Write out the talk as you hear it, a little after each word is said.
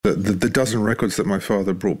the dozen records that my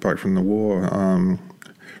father brought back from the war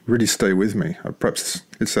really stay with me. Perhaps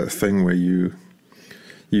it's that thing where you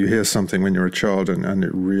hear something when you're a child and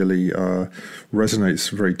it really resonates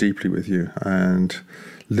very deeply with you and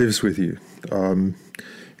lives with you.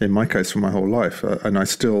 In my case, for my whole life. And I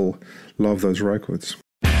still love those records.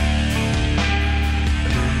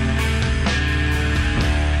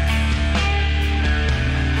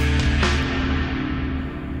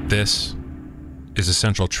 This is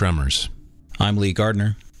Essential Tremors. I'm Lee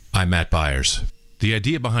Gardner. I'm Matt Byers. The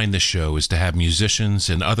idea behind this show is to have musicians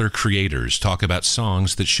and other creators talk about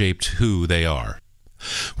songs that shaped who they are.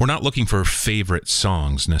 We're not looking for favorite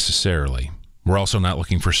songs necessarily. We're also not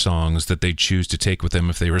looking for songs that they'd choose to take with them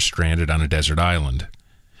if they were stranded on a desert island.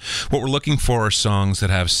 What we're looking for are songs that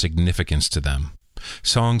have significance to them.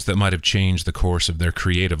 Songs that might have changed the course of their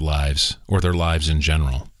creative lives or their lives in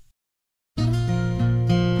general.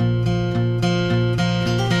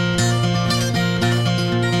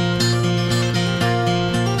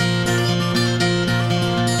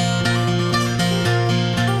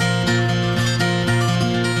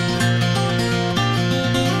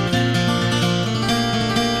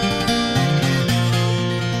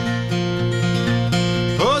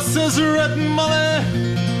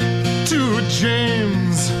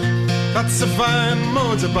 James, that's a fine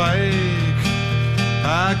motorbike.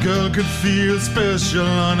 A girl could feel special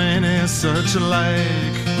on any such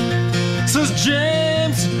like. Says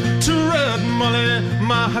James to Red Molly,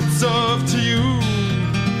 my hat's off to you.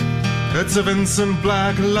 It's a Vincent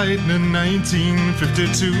Black Lightning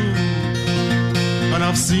 1952. And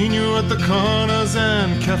I've seen you at the corners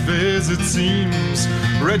and cafes, it seems.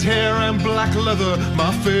 Red hair and black leather,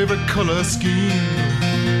 my favorite color scheme.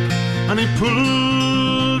 And he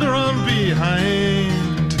pulled her on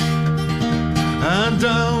behind and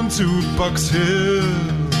down to Box Hill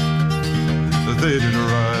they did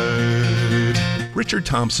ride. Richard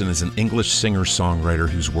Thompson is an English singer-songwriter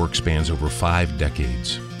whose work spans over 5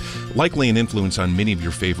 decades. Likely an influence on many of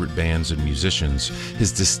your favorite bands and musicians,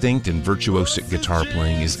 his distinct and virtuosic guitar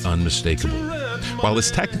playing is unmistakable. While his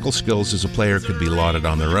technical skills as a player could be lauded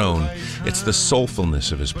on their own, it's the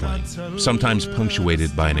soulfulness of his playing, sometimes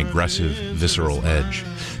punctuated by an aggressive, visceral edge,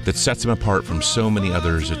 that sets him apart from so many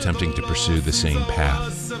others attempting to pursue the same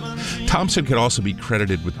path. Thompson could also be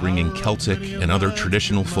credited with bringing Celtic and other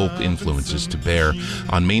traditional folk influences to bear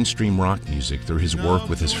on mainstream rock music through his work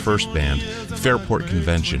with his first band, Fairport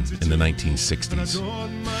Convention, in the 1960s.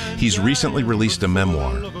 He's recently released a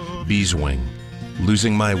memoir, Beeswing,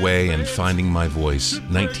 Losing My Way and Finding My Voice,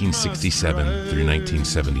 1967 through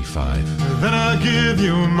 1975. Then I give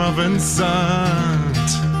you my Vincent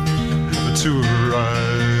to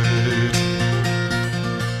ride.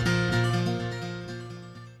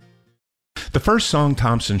 The first song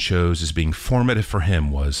Thompson chose as being formative for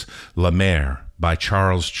him was La Mer by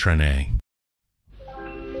Charles Trenet.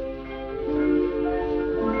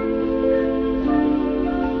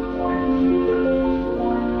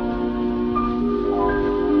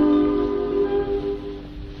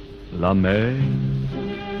 La mer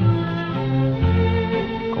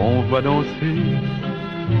qu'on voit danser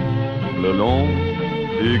le long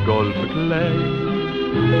des golfes clairs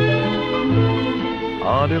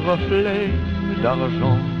a des reflets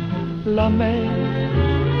d'argent. La mer,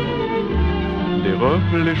 des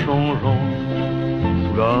reflets changeants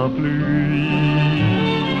sous la pluie.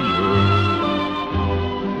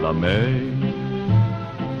 La mer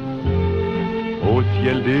au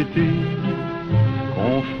ciel d'été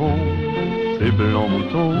confond ses blancs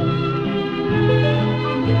moutons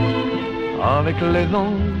avec les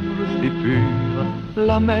anges si purs.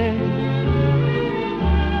 La mer,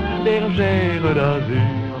 bergère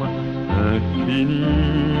d'azur infinie.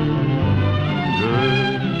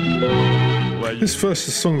 This first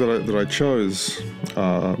song that I chose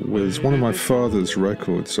was one of my father's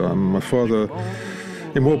records. My father,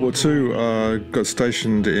 in World War II, got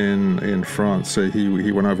stationed in France.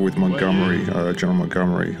 He went over with Montgomery, General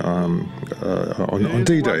Montgomery, on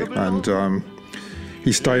D-Day, and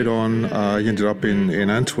he stayed on. He ended up in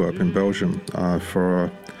Antwerp, in Belgium,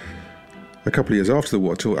 for a couple of years after the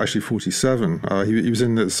war, till actually 47. He was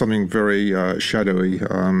in something very shadowy,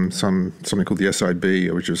 something called the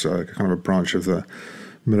SIB, which was kind of a branch of the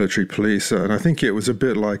military police, and I think it was a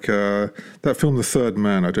bit like that film The Third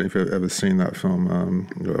Man. I don't know if you've ever seen that film,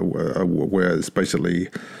 where it's basically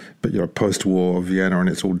post-war Vienna, and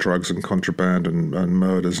it's all drugs and contraband and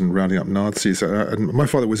murders and rounding up Nazis. And my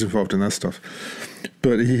father was involved in that stuff,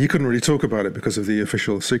 but he couldn't really talk about it because of the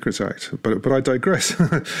Official Secrets Act. But I digress.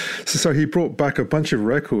 So he brought back a bunch of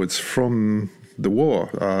records from the war.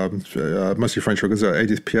 Mostly French records,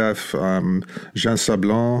 Edith Piaf, Jean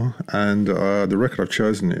Sablon, and the record I've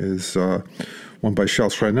chosen is one by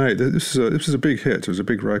Charles Trenet. This was a big hit. It was a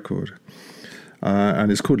big record.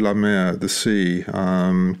 And it's called La Mer, the Sea.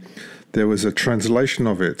 There was a translation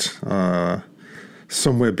of it,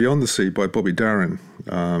 Somewhere Beyond the Sea, by Bobby Darin,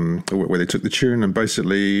 where they took the tune and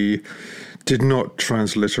basically did not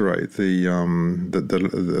transliterate the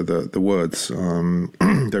words.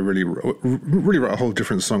 They really wrote a whole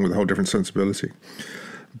different song with a whole different sensibility.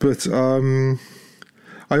 But I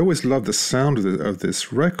always loved the sound of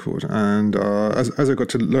this record, and as I got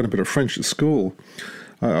to learn a bit of French at school,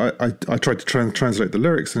 I tried to translate the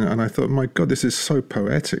lyrics, and I thought, my God, this is so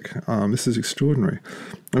poetic. This is extraordinary.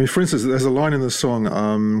 I mean, for instance, there's a line in the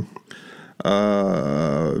song,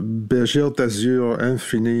 Bergère d'azur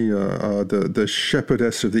infini, the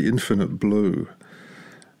shepherdess of the infinite blue.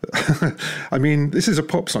 I mean, this is a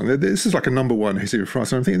pop song. This is like a number one hit in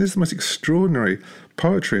France. And I'm thinking, this is the most extraordinary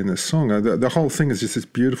poetry in this song. The whole thing is just this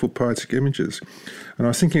beautiful poetic images. And I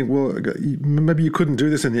was thinking, well, maybe you couldn't do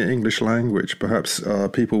this in the English language. Perhaps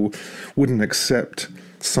people wouldn't accept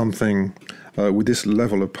something with this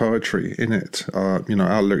level of poetry in it.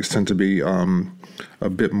 Our lyrics tend to be a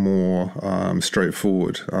bit more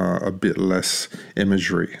straightforward, a bit less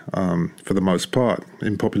imagery for the most part,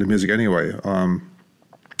 in popular music anyway.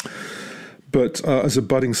 But as a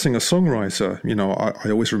budding singer-songwriter, I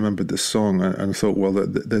always remembered this song and thought, well,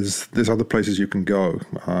 there's other places you can go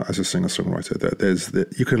as a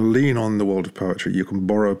singer-songwriter. You can lean on the world of poetry. You can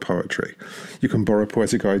borrow poetry. You can borrow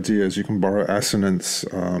poetic ideas. You can borrow assonance,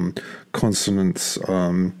 consonants,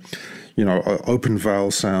 open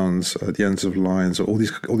vowel sounds at the ends of lines, all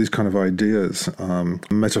these kind of ideas,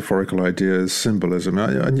 metaphorical ideas, symbolism,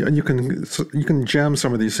 and you can jam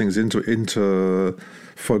some of these things into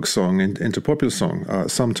folk song, into popular song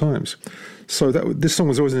sometimes. So this song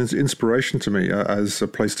was always an inspiration to me as a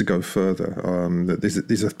place to go further.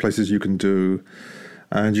 These are places you can do,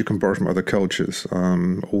 and you can borrow from other cultures.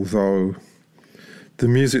 Although the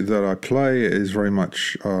music that I play is very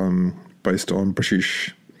much based on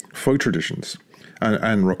British folk traditions,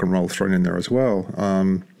 and rock and roll thrown in there as well.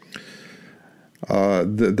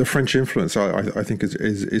 The French influence, I think,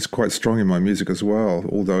 is quite strong in my music as well,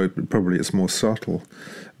 although probably it's more subtle.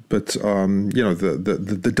 But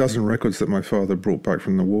the dozen records that my father brought back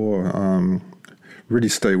from the war really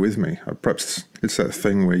stay with me. Perhaps it's that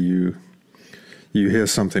thing where you hear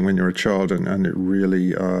something when you're a child and it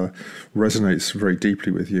really resonates very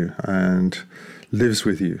deeply with you and lives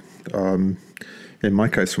with you. In my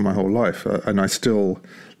case, for my whole life, and I still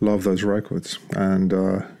love those records and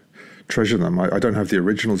treasure them. I don't have the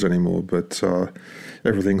originals anymore, but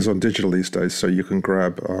everything's on digital these days, so you can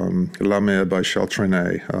grab La Mer by Charles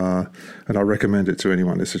Trenet, and I recommend it to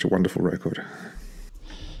anyone. It's such a wonderful record.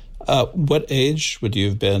 What age would you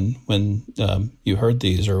have been when you heard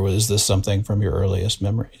these, or was this something from your earliest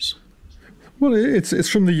memories? Well, it's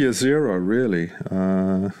from the year zero, really.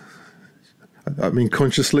 I mean,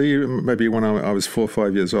 consciously, maybe when I was 4 or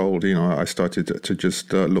 5 years old, I started to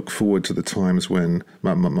just look forward to the times when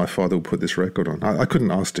my father would put this record on. I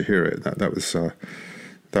couldn't ask to hear it. That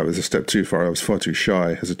was a step too far. I was far too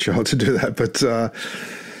shy as a child to do that. But I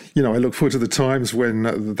look forward to the times when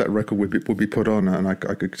that record would be put on, and I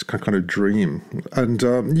could kind of dream. And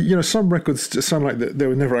some records just sound like they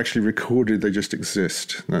were never actually recorded; they just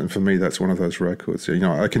exist. And for me, that's one of those records.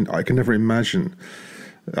 I can never imagine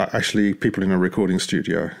actually people in a recording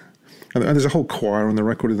studio, and there's a whole choir on the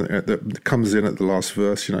record that comes in at the last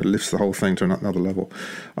verse, lifts the whole thing to another level.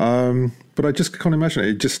 But I just can't imagine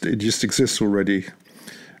it. It just exists already.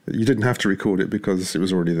 You didn't have to record it because it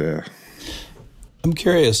was already there. I'm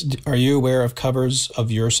curious, are you aware of covers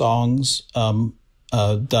of your songs done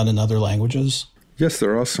in other languages? Yes,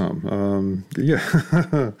 there are some. Yeah,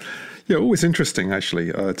 always interesting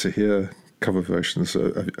actually to hear cover versions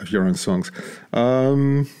of your own songs.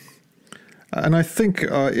 And I think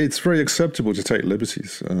it's very acceptable to take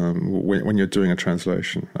liberties when you're doing a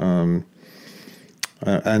translation.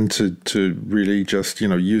 And to really just,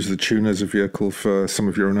 use the tune as a vehicle for some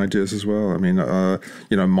of your own ideas as well. I mean,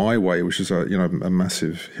 My Way, which is a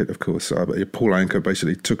massive hit, of course. Paul Anka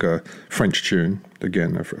basically took a French tune,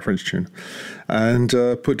 again, a French tune, and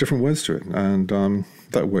put different words to it. And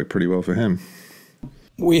that worked pretty well for him.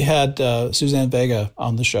 We had Suzanne Vega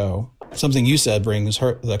on the show. Something you said brings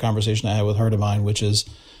the conversation I had with her to mind, which is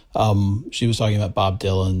she was talking about Bob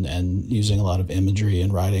Dylan and using a lot of imagery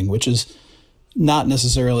in writing, which is not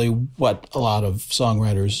necessarily what a lot of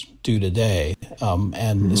songwriters do today.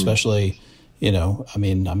 And especially,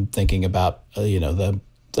 I'm thinking about, the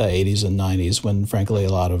 80s and 90s when, frankly,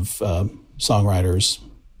 a lot of songwriters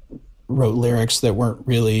wrote lyrics that weren't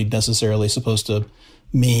really necessarily supposed to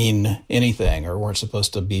mean anything or weren't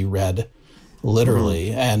supposed to be read literally.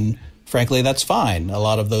 Mm-hmm. And frankly, that's fine. A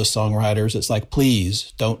lot of those songwriters, it's like,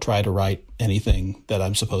 please don't try to write anything that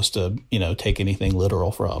I'm supposed to, take anything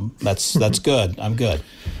literal from. That's good. I'm good.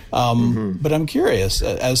 But I'm curious,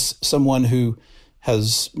 as someone who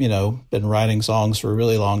has, been writing songs for a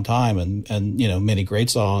really long time and many great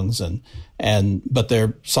songs but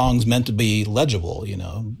they're songs meant to be legible,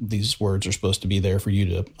 these words are supposed to be there for you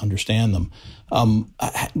to understand them.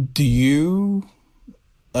 Do you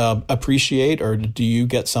appreciate, or do you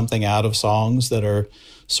get something out of songs that are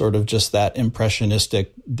sort of just that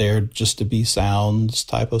impressionistic, there just to be sounds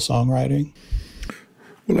type of songwriting?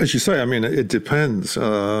 Well, as you say, it depends.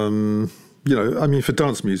 For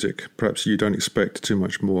dance music, perhaps you don't expect too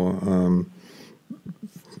much more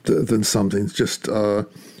than something just,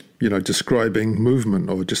 describing movement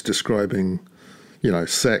or just describing,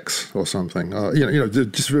 sex or something.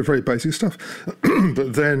 Just very basic stuff.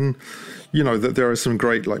 But then, that there are some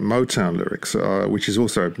great like Motown lyrics, which is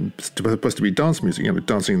also supposed to be dance music.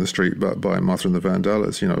 Dancing in the Street by Martha and the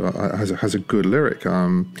Vandellas, has a good lyric.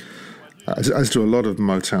 As do a lot of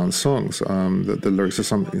Motown songs. The lyrics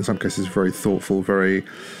are in some cases very thoughtful, very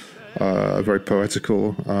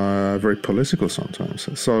poetical, very political sometimes.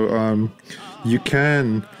 So you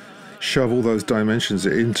can shove all those dimensions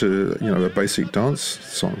into a basic dance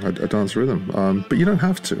song, a dance rhythm, but you don't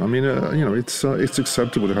have to. It's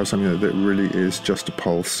acceptable to have something that really is just a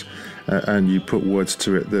pulse, and you put words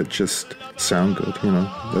to it that just sound good.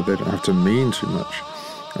 That they don't have to mean too much.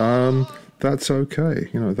 That's okay.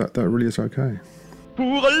 That really is okay.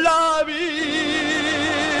 Pour la vie.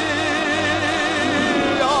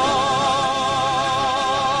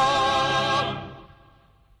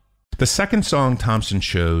 The second song Thompson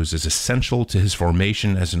chose as essential to his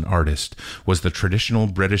formation as an artist was the traditional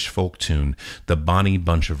British folk tune, The Bonnie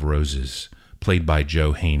Bunch of Roses, played by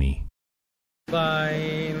Joe Haney.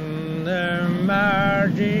 Find the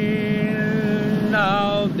margin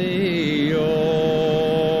of the ocean,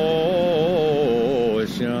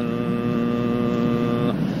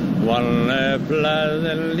 one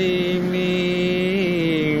pleasant evening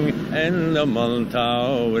in the month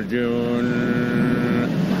of June,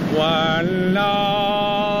 when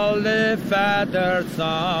all the feathered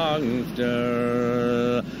songsters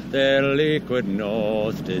their liquid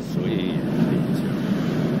notes to sweetly tune.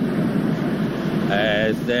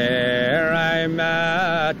 As there I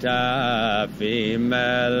met a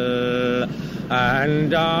female,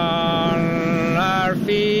 and on her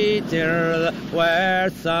features were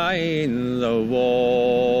signs of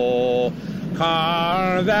woe,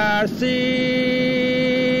 conversing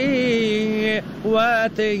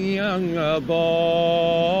with a young Bonaparte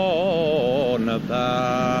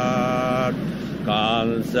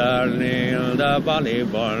concerning the bonny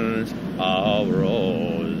bunch of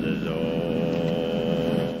roses.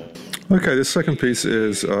 Okay, the second piece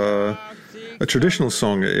is a traditional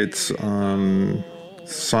song. It's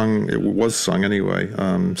sung, it was sung anyway,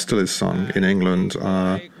 still is sung in England,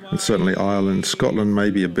 and certainly Ireland, Scotland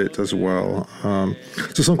maybe a bit as well.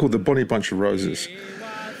 It's a song called The Bonnie Bunch of Roses.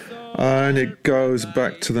 And it goes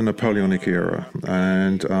back to the Napoleonic era,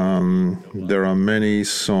 and there are many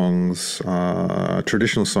songs,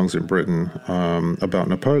 traditional songs in Britain about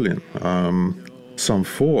Napoleon, some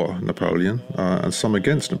for Napoleon and some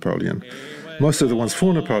against Napoleon. Most of the ones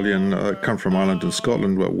for Napoleon come from Ireland and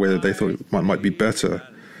Scotland, where they thought it might be better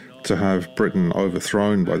to have Britain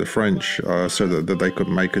overthrown by the French so that they could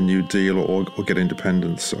make a new deal or get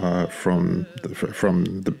independence from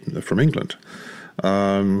England.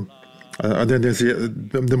 And then there's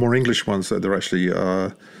the more English ones that they're actually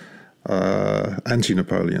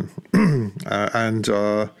anti-Napoleon. And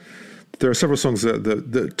there are several songs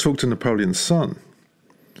that talk to Napoleon's son,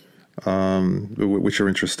 which are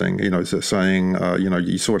interesting. Saying,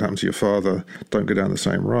 you saw what happened to your father, don't go down the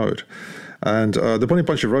same road. And The Bonnie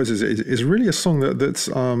Bunch of Roses is really a song that's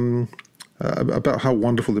about how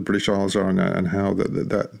wonderful the British Isles are and how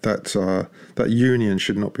that union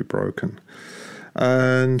should not be broken.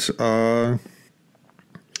 And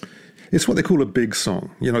it's what they call a big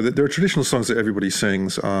song. There are traditional songs that everybody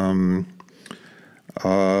sings. I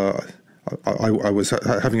was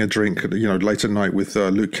having a drink, late at night with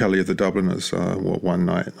Luke Kelly of the Dubliners one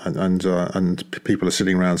night, and people are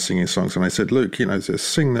sitting around singing songs. And I said, Luke,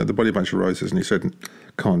 sing the Bonnie Bunch of Roses. And he said,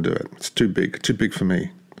 can't do it. It's too big for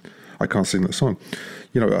me. I can't sing that song.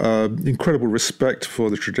 Incredible respect for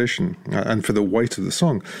the tradition and for the weight of the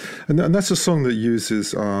song. And that's a song that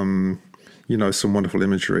uses, some wonderful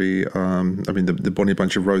imagery. I mean, the Bonnie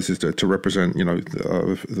Bunch of Roses to represent,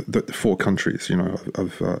 the 4 countries,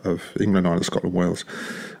 of England, Ireland, Scotland, Wales.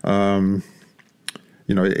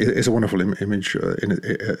 It's a wonderful image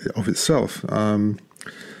of itself.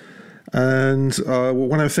 And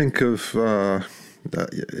when I think of, how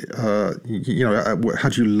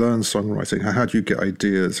do you learn songwriting? How do you get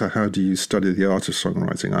ideas? How do you study the art of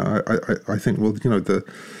songwriting? I think,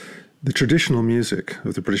 the traditional music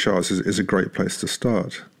of the British Isles is a great place to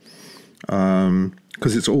start,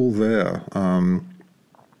 because it's all there.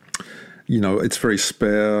 It's very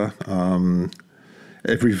spare.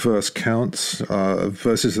 Every verse counts.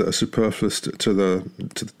 Verses that are superfluous to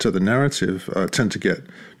the narrative tend to get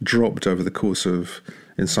dropped over the course of,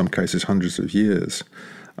 in some cases, hundreds of years.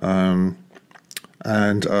 The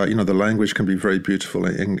language can be very beautiful,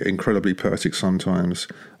 incredibly poetic sometimes,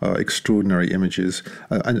 extraordinary images,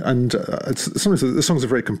 and sometimes the songs are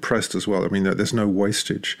very compressed as well. I mean, there's no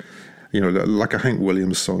wastage. Like a Hank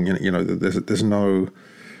Williams song. There's no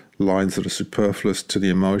lines that are superfluous to the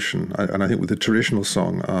emotion, and I think with the traditional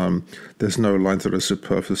song, there's no lines that are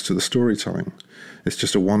superfluous to the storytelling. It's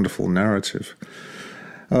just a wonderful narrative.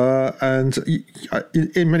 And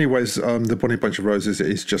in many ways, the Bonnie Bunch of Roses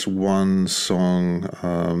is just one song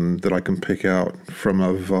that I can pick out from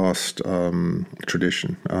a vast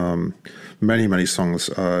tradition. Many, many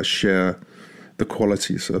songs share the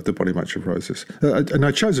qualities of the Bonnie Bunch of Roses. And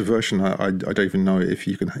I chose a version. I don't even know if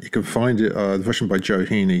you can find it. The version by Joe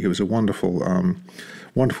Heaney, who was a wonderful,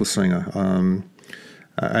 wonderful singer,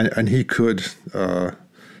 and he could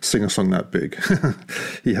sing a song that big.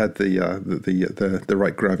 He had the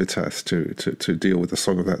right gravitas to deal with a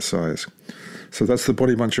song of that size. So that's the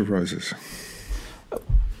Bonnie Bunch of Roses.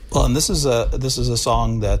 Well, and this is a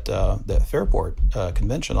song that Fairport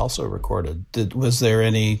Convention also recorded. Was there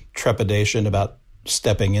any trepidation about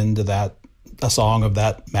stepping into a song of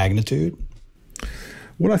that magnitude?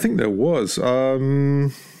 Well, I think there was.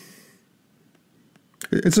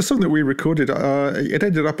 It's a song that we recorded. It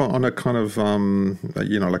ended up on a kind of,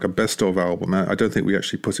 like a best of album. I don't think we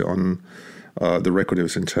actually put it on the record it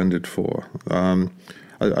was intended for. And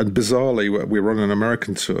bizarrely, we were on an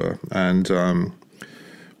American tour, and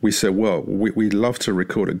we said, well, we'd love to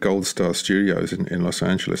record at Gold Star Studios in Los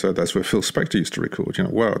Angeles. That's where Phil Spector used to record.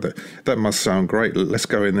 Wow, that must sound great. Let's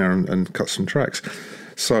go in there and cut some tracks.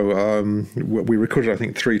 So we recorded, I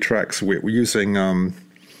think, 3 tracks. We're using...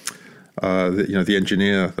 the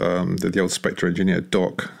engineer, the old Spector engineer,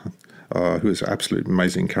 Doc, who is an absolute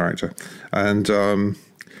amazing character. And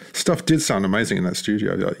stuff did sound amazing in that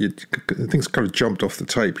studio. Things kind of jumped off the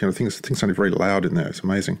tape. Things sounded very loud in there. It's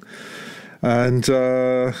amazing. And,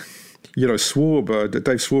 Dave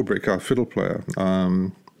Swarbrick, our fiddle player,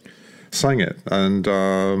 sang it. And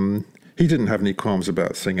he didn't have any qualms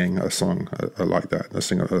about singing a song like that, a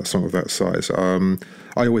song of that size. I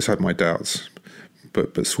always had my doubts.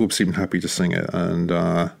 But Swab seemed happy to sing it, and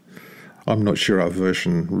I'm not sure our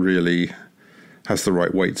version really has the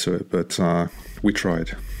right weight to it, but we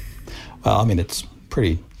tried. Well, I mean, it's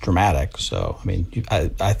pretty dramatic, so I mean,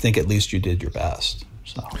 I think at least you did your best.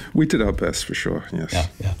 So we did our best for sure. Yes.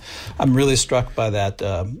 Yeah. I'm really struck by that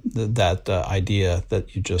idea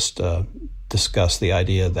that you just discussed. The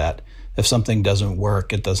idea that if something doesn't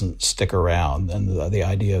work, it doesn't stick around, and the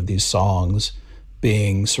idea of these songs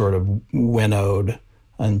being sort of winnowed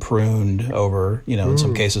and pruned over, in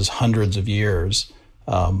some cases hundreds of years,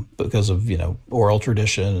 because of, oral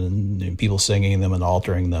tradition and people singing them and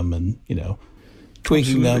altering them and,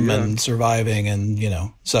 tweaking them and surviving. And,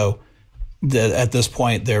 so at this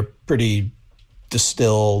point they're pretty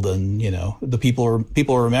distilled and, the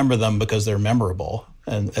people remember them because they're memorable.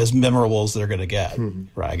 And as memorable as they're going to get,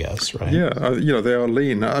 I guess, right? Yeah, they are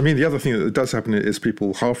lean. I mean, the other thing that does happen is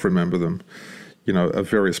people half remember them, at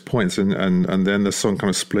various points, and then the song kind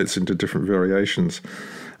of splits into different variations.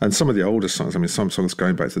 And some of the older songs, I mean, some songs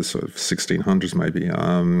going back to the sort of 1600s maybe,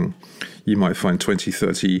 you might find 20,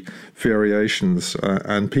 30 variations,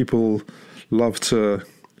 and people love to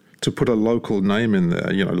put a local name in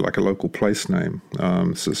there, like a local place name.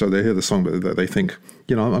 So they hear the song, but they think,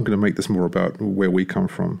 I'm going to make this more about where we come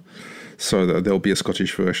from. So there'll be a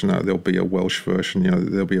Scottish version, there'll be a Welsh version,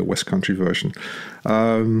 there'll be a West Country version.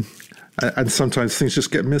 And sometimes things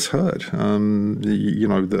just get misheard.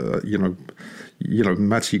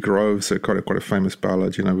 Matty Groves, quite a famous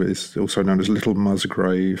ballad. Is also known as Little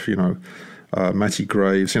Musgrave. Matty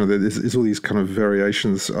Graves. There's all these kind of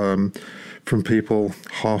variations from people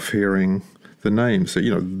half hearing the names.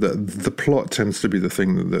 The plot tends to be the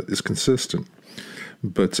thing that is consistent.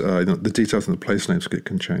 but the details and the place names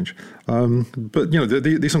can change. But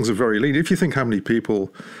these songs are very lean. If you think how many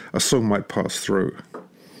people a song might pass through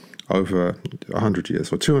over 100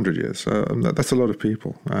 years or 200 years, that's a lot of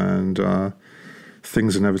people, and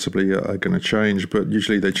things inevitably are going to change. But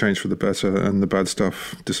usually they change for the better, and the bad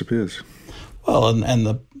stuff disappears. Well, and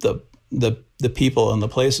the people and the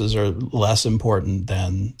places are less important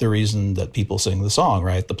than the reason that people sing the song,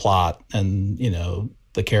 right? The plot and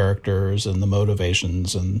the characters and the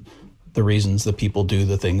motivations and the reasons that people do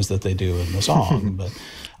the things that they do in the song. But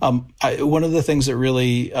one of the things that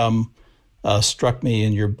really struck me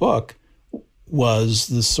in your book was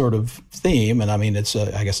this sort of theme, and I mean,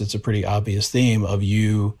 I guess it's a pretty obvious theme of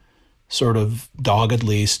you sort of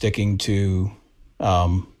doggedly sticking to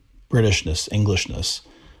Britishness, Englishness,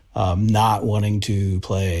 not wanting to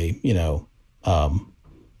play,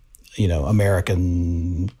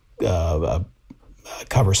 American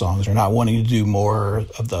cover songs, or not wanting to do more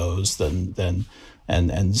of those than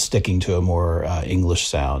sticking to a more English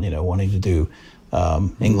sound, wanting to do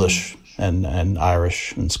English and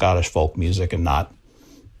Irish and Scottish folk music, and not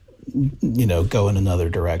go in another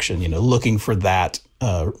direction, looking for that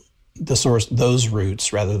the source, those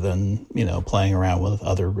roots, rather than playing around with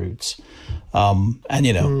other roots.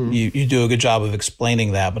 You do a good job of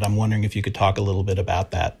explaining that, but I'm wondering if you could talk a little bit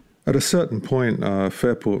about that. At a certain point,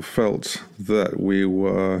 Fairport felt that we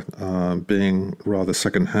were being rather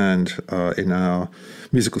secondhand in our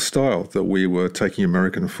musical style, that we were taking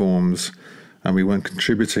American forms and we weren't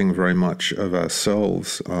contributing very much of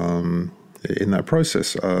ourselves in that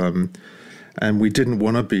process. And we didn't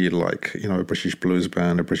want to be like, a British blues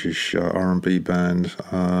band, a British R&B band.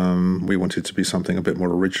 We wanted to be something a bit more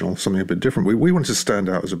original, something a bit different. We wanted to stand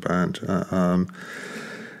out as a band.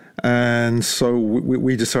 And so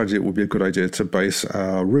we decided it would be a good idea to base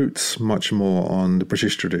our roots much more on the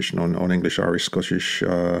British tradition, on English, Irish, Scottish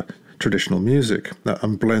traditional music,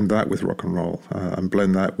 and blend that with rock and roll, and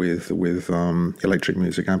blend that with electric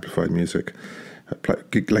music, amplified music,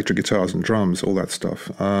 electric guitars and drums, all that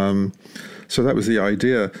stuff. So that was the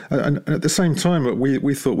idea. And at the same time,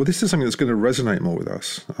 we thought, well, this is something that's going to resonate more with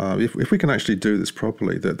us. If we can actually do this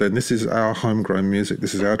properly, then this is our homegrown music,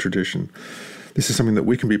 this is our tradition. This is something that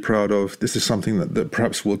we can be proud of. This is something that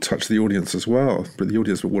perhaps will touch the audience as well, but the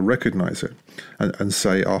audience will recognize it and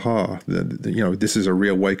say, aha, this is a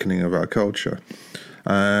reawakening of our culture.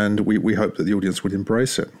 And we hope that the audience would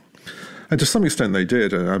embrace it. And to some extent they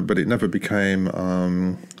did, but it never became,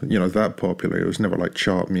 that popular. It was never like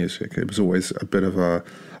chart music. It was always a bit of a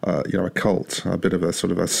cult, a bit of a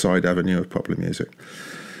sort of a side avenue of popular music.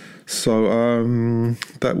 So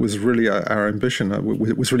that was really our ambition. It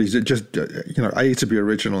was really just, A, to be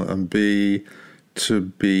original, and B, to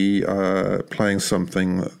be playing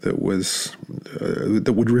something that was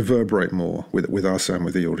that would reverberate more with us and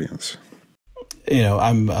with the audience.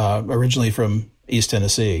 I'm originally from East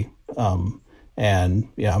Tennessee, and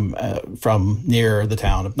I'm from near the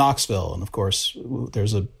town of Knoxville, and of course,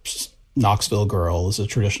 there's a Knoxville Girl is a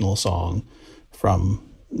traditional song from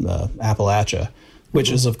Appalachia, which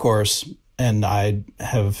is, of course, and I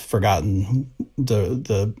have forgotten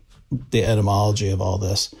the etymology of all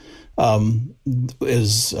this,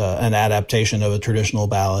 is an adaptation of a traditional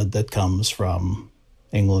ballad that comes from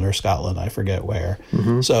England or Scotland, I forget where.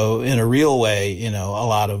 Mm-hmm. So in a real way, a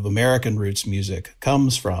lot of American roots music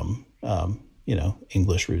comes from,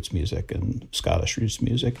 English roots music and Scottish roots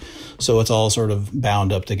music. So it's all sort of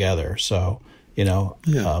bound up together. So,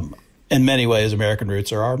 in many ways, American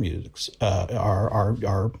roots are our music, are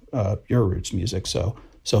your roots music. So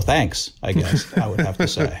thanks, I guess I would have to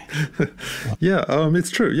say. Yeah, it's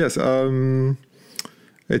true. Yes.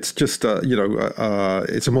 It's just,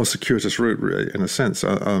 it's a more circuitous route, really, in a sense.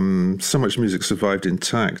 So much music survived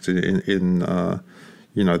intact in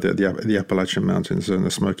the Appalachian Mountains and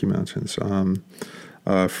the Smoky Mountains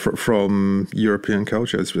from European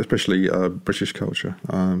culture, especially British culture.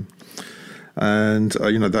 And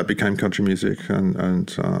that became country music, and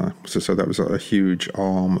so that was a huge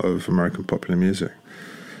arm of American popular music.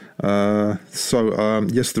 Yes,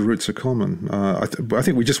 the roots are common. I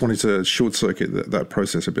think we just wanted to short circuit that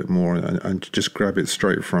process a bit more and just grab it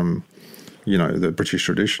straight from, the British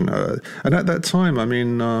tradition. And at that time, I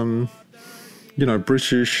mean,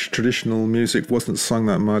 British traditional music wasn't sung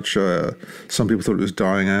that much. Some people thought it was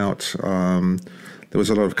dying out. There was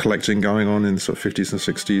a lot of collecting going on in the sort of 50s and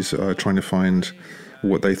 60s, trying to find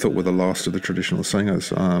what they thought were the last of the traditional singers,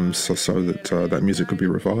 so that that music could be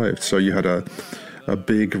revived. So you had a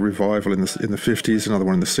big revival in the 50s, another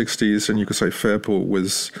one in the 60s, and you could say Fairport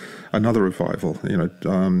was another revival.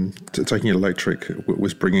 Taking Electric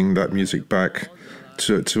was bringing that music back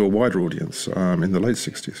to a wider audience in the late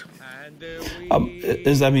 60s.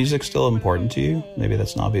 Is that music still important to you? Maybe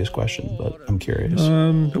that's an obvious question, but I'm curious.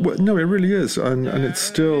 Well, no, it really is, and it's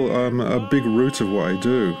still a big root of what I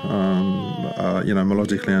do,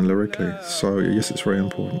 melodically and lyrically. So yes, it's very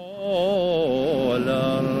important.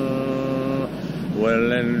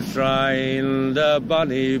 Will enshrine the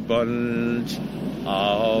bunny bunch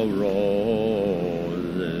of roses.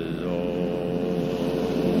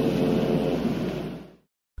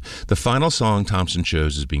 The final song Thompson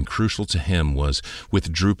chose as being crucial to him was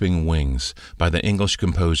With Drooping Wings by the English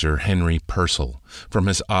composer Henry Purcell from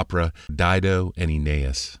his opera Dido and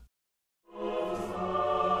Aeneas.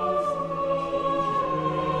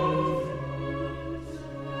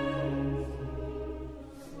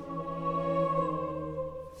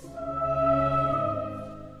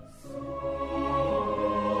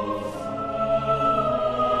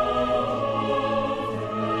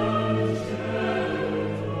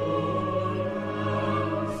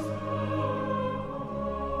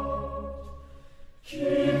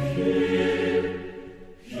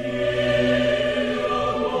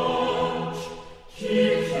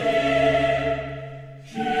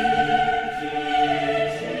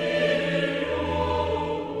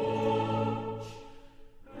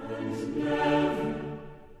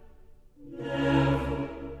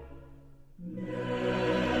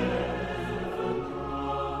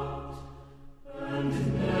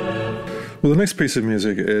 Well, the next piece of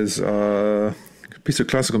music is a piece of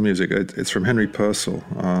classical music. It's from Henry Purcell,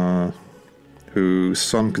 who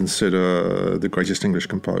some consider the greatest English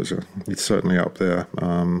composer. He's certainly up there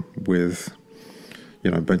with,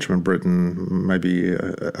 Benjamin Britten, maybe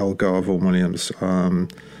Elgar Vaughan Williams,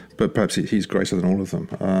 but perhaps he's greater than all of them.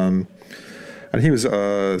 And he was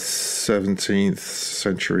a 17th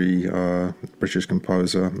century British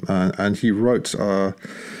composer, and he wrote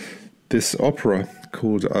this opera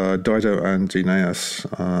called Dido and Aeneas,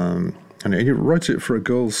 and he wrote it for a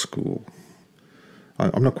girls' school.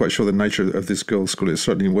 I'm not quite sure the nature of this girls' school. It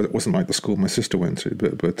certainly wasn't like the school my sister went to,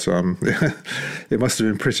 but it must have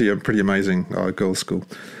been pretty amazing girls' school.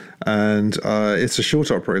 And it's a short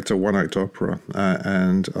opera. It's a one-act opera,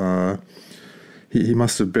 and he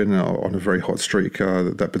must have been on a very hot streak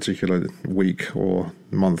that particular week or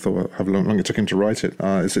month, or however long it took him to write it.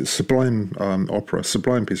 It's a sublime opera,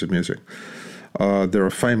 sublime piece of music. There are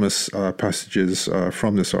famous passages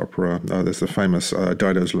from this opera. There's the famous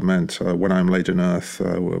Dido's Lament, When I Am Laid in Earth,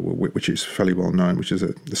 which is fairly well known, which is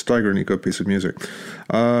a staggeringly good piece of music.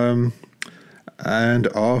 And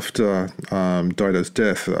after Dido's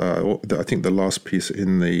death, I think the last piece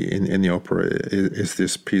in the opera is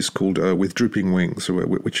this piece called "With Drooping Wings,"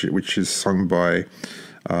 which is sung by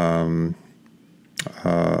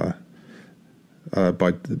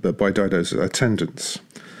Dido's attendants.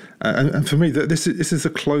 And for me, this is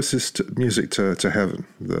the closest music to heaven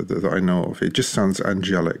that I know of. It just sounds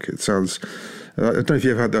angelic. It sounds. I don't know if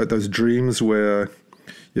you've had those dreams where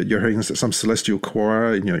you're hearing some celestial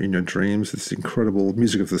choir in your dreams. This incredible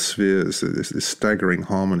music of the spheres. This staggering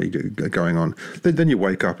harmony going on. Then you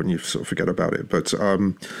wake up and you sort of forget about it. But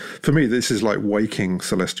for me, this is like waking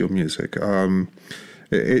celestial music.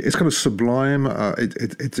 It's kind of sublime.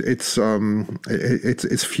 It's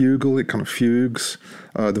fugal. It kind of fugues.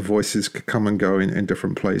 The voices come and go in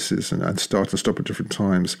different places and start and stop at different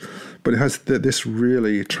times. But it has this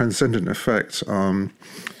really transcendent effect.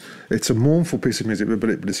 It's a mournful piece of music, but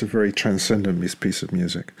it's a very transcendent piece of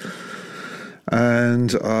music.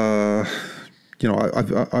 And I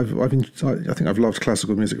think I've loved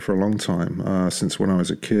classical music for a long time, since when I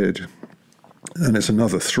was a kid. And it's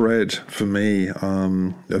another thread for me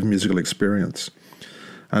of musical experience.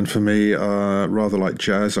 And for me, rather like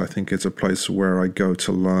jazz, I think it's a place where I go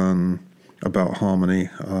to learn about harmony,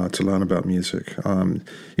 to learn about music.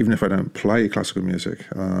 Even if I don't play classical music,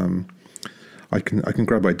 I can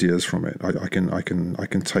grab ideas from it. I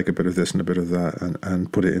can take a bit of this and a bit of that and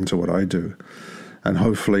put it into what I do, and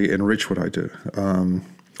hopefully enrich what I do.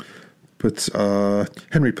 But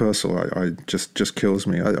Henry Purcell, I just kills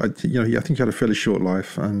me. I think he had a fairly short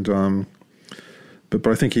life, and but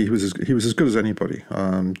I think he was as good as anybody.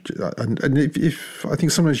 And if I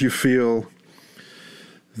think sometimes you feel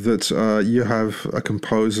that you have a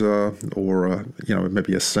composer or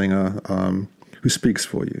maybe a singer who speaks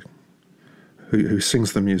for you, who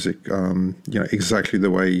sings the music exactly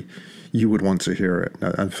the way you would want to hear it.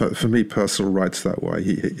 And for me, Purcell writes that way.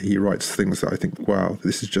 He writes things that I think, wow,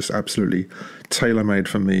 this is just absolutely tailor-made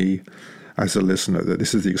for me as a listener, that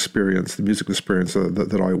this is the experience, the musical experience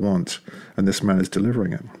that I want, and this man is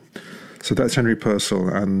delivering it. So that's Henry Purcell,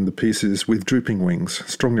 and the piece is With Drooping Wings.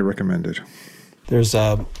 Strongly recommended. There's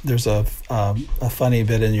a funny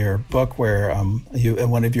bit in your book where you, in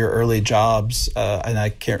one of your early jobs, and I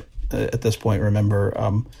can't at this point remember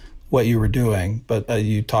what you were doing, but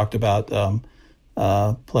you talked about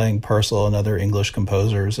playing Purcell and other English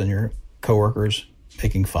composers, and your coworkers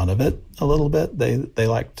making fun of it a little bit. They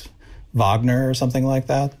liked Wagner or something like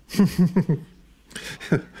that.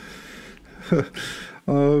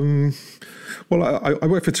 Well, I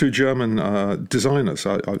worked for two German designers.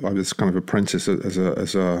 I was kind of apprentice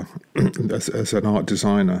as an art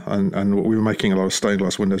designer, and we were making a lot of stained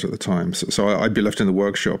glass windows at the time. So I'd be left in the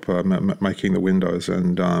workshop making the windows,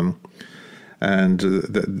 and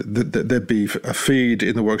there'd be a feed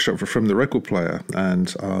in the workshop from the record player,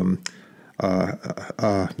 and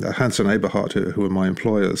Hans and Eberhard, who were my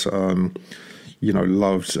employers,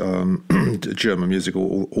 loved German music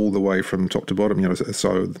all the way from top to bottom.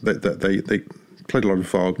 So they played a lot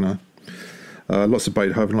of Wagner, lots of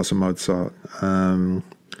Beethoven, lots of Mozart.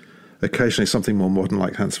 Occasionally something more modern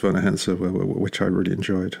like Hans Werner Henze, which I really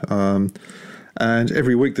enjoyed. And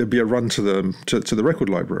every week there'd be a run to the record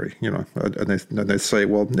library, and they'd say,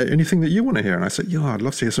 well, anything that you want to hear? And I said, yeah, I'd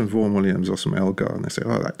love to hear some Vaughan Williams or some Elgar. And they say,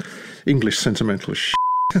 oh, that English sentimental shit.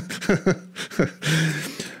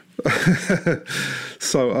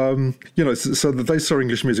 So so they saw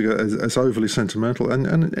English music as overly sentimental,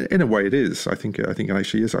 and in a way it is. I think it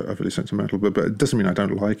actually is overly sentimental, but it doesn't mean I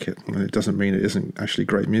don't like it. It doesn't mean it isn't actually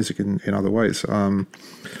great music in other ways.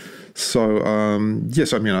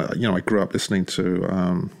 Yes, I mean, I grew up listening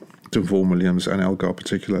to Vaughan Williams and Elgar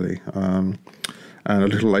particularly, and a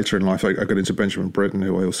little later in life I got into Benjamin Britten,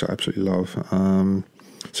 who I also absolutely love.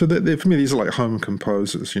 So for me, these are like home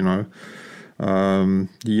composers,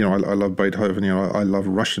 I love Beethoven. I love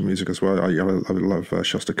Russian music as well. I love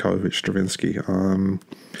Shostakovich, Stravinsky.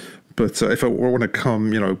 But if I want to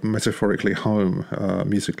come, metaphorically home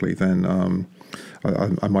musically, then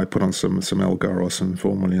I might put on some Elgar or some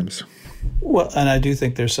Vaughan Williams. Well, and I do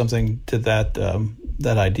think there's something to that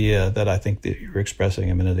that idea that I think that you were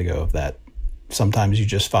expressing a minute ago, of that sometimes you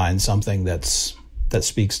just find something that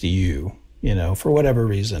speaks to you, for whatever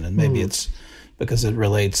reason, and maybe it's because it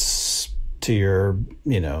relates to your,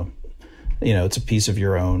 it's a piece of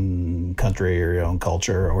your own country or your own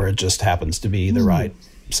culture, or it just happens to be the right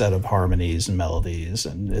set of harmonies and melodies,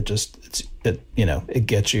 and it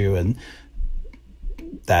gets you, and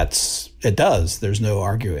it does. There's no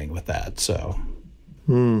arguing with that. So,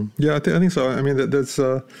 yeah, I think so. I mean, there's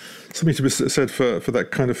something to be said for that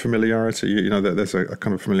kind of familiarity. There's a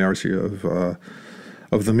kind of familiarity of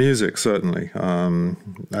the music, certainly,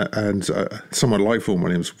 and someone like Vaughan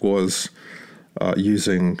Williams was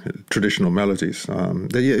using traditional melodies.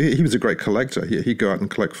 He was a great collector. He'd go out and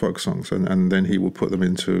collect folk songs, and then he would put them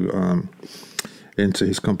into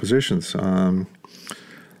his compositions.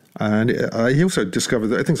 And he also discovered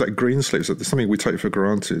that things like Greensleeves, that's something we take for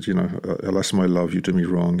granted. Alas, my love, you do me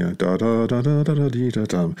wrong. Da da da da da da da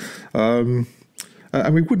da.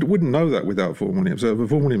 And we wouldn't know that without Vaughan Williams.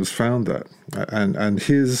 Vaughan Williams found that, and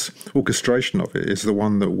his orchestration of it is the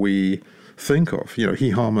one that we think of.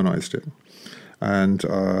 He harmonized it, and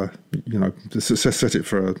set it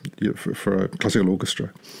for a classical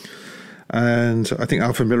orchestra. And I think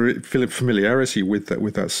our familiarity with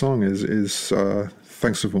that song is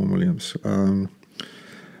thanks to Vaughan Williams. And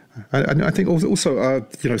I think also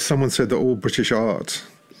someone said that all British art,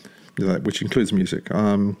 which includes music,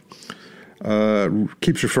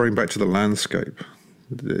 keeps referring back to the landscape.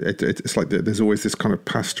 It's like there's always this kind of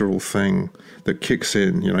pastoral thing that kicks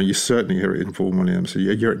in. You certainly hear it in Vaughan Williams.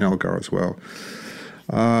 You hear it in Elgar as well.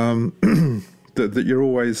 That you're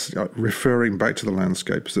always referring back to the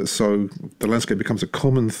landscape. So the landscape becomes a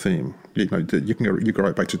common theme. You go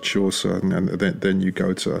right back to Chaucer, and then you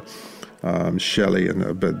go to Shelley,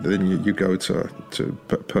 but then you go to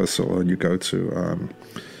Purcell, and you go to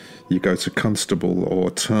Constable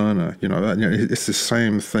or Turner. It's the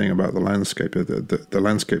same thing about the landscape. The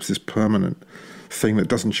landscape's this permanent thing that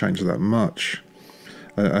doesn't change that much,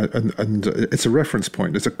 and it's a reference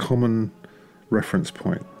point. It's a common reference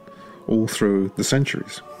point all through the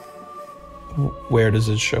centuries. Where does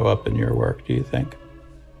it show up in your work, do you think?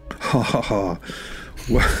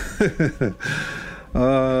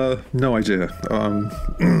 No idea.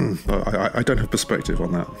 I don't have perspective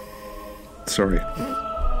on that. Sorry.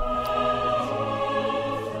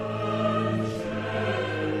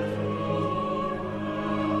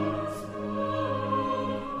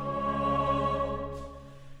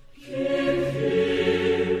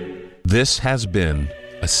 This has been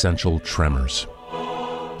Essential Tremors.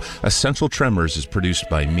 Essential Tremors is produced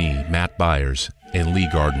by me, Matt Byers, and Lee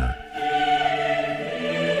Gardner.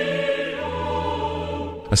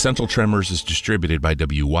 Essential Tremors is distributed by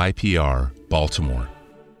WYPR, Baltimore.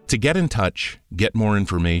 To get in touch, get more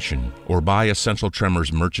information, or buy Essential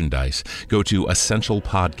Tremors merchandise, go to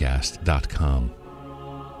essentialpodcast.com.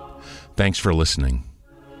 Thanks for listening.